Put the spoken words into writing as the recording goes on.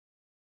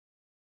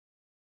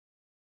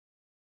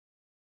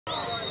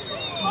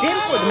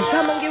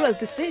Mtamangira's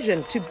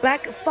decision to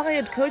back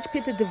fired coach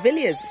Peter De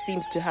Villiers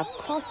seems to have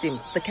cost him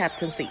the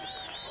captaincy.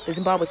 The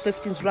Zimbabwe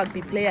 15s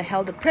rugby player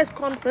held a press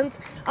conference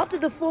after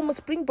the former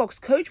Springboks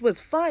coach was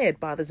fired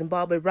by the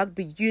Zimbabwe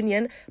Rugby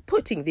Union,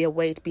 putting their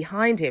weight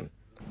behind him.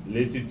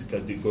 Let it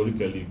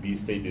categorically be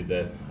stated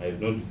that I have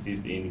not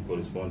received any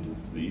correspondence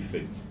to the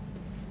effect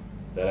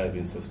that I have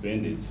been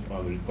suspended or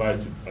am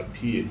required to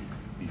appear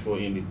before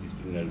any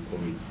disciplinary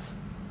committee.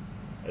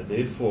 I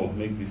therefore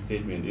make this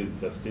statement as a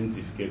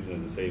substantive captain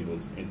of the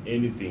Sables, and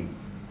anything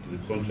to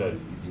the contrary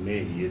is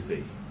mere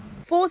hearsay.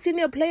 4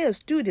 senior players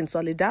stood in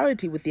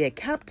solidarity with their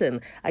captain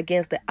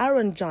against the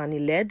Aaron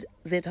Jani-led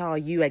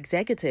ZRU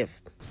executive.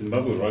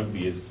 Zimbabwe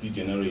rugby has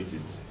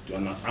degenerated to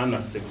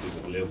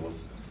unacceptable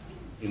levels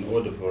in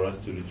order for us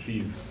to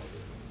retrieve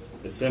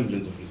a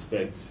semblance of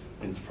respect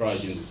and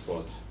pride in the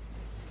sport.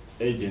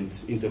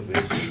 Urgent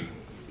intervention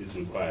is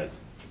required.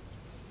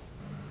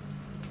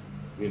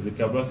 We have the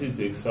capacity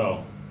to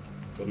excel,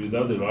 but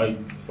without the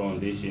right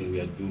foundation, we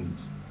are doomed.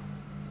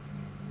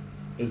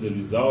 As a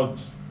result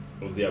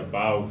of the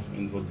above,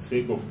 and for the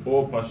sake of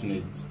all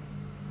passionate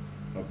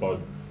about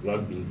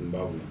rugby in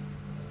Zimbabwe,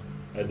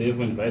 I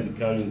therefore invite the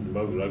current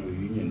Zimbabwe Rugby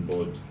Union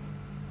board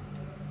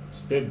to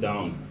step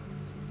down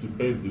to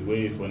pave the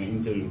way for an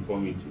interim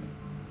committee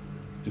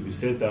to be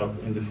set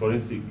up and the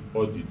forensic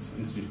audit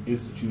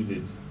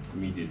instituted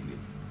immediately.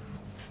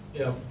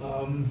 Yeah,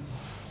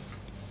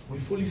 we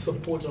fully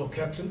support our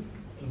captain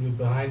and we're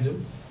behind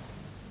him.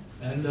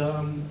 And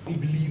we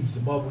believe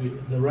Zimbabwe,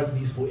 the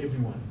rugby is for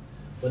everyone,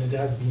 but it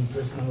has been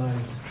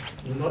personalized.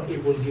 Not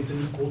everyone gets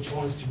an equal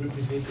chance to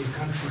represent their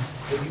country,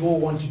 but we all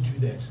want to do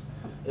that.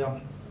 Yeah.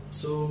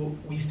 So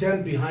we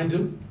stand behind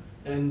him,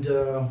 and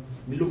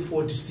we look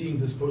forward to seeing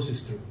this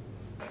process through.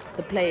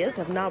 The players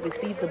have now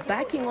received the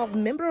backing of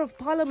Member of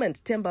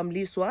Parliament Themba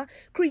Mliswa,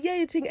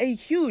 creating a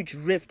huge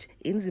rift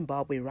in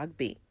Zimbabwe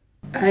rugby.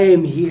 I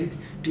am here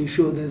to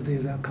ensure that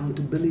there's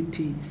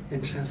accountability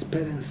and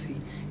transparency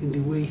in the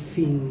way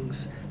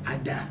things are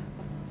done.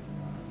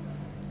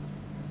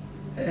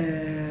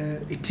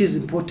 It is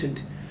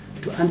important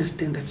to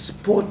understand that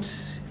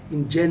sports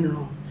in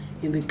general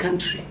in the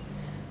country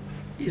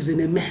is in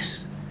a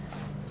mess.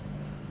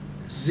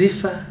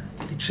 Zifa,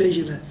 the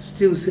treasurer,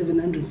 steals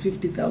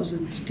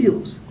 750,000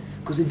 steals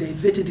because he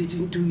diverted it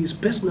into his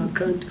personal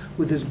account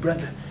with his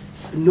brother.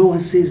 No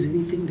one says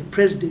anything. The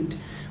president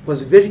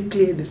was very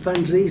clear at the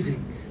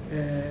fundraising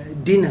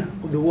dinner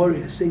of the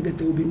Warriors, saying that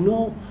there will be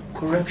no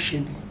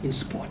corruption in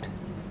sport.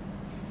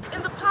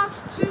 In the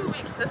past 2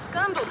 weeks, the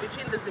scandal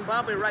between the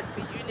Zimbabwe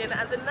Rugby Union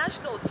and the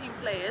national team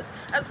players,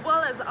 as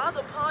well as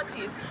other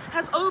parties,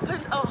 has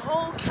opened a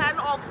whole can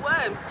of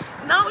worms.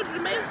 Now it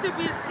remains to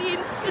be seen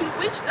in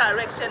which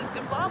direction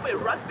Zimbabwe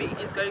Rugby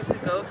is going to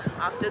go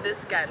after this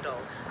scandal.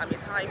 I'm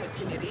Itai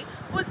Mutinhiri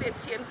for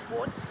ZTN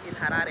Sport in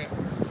Harare.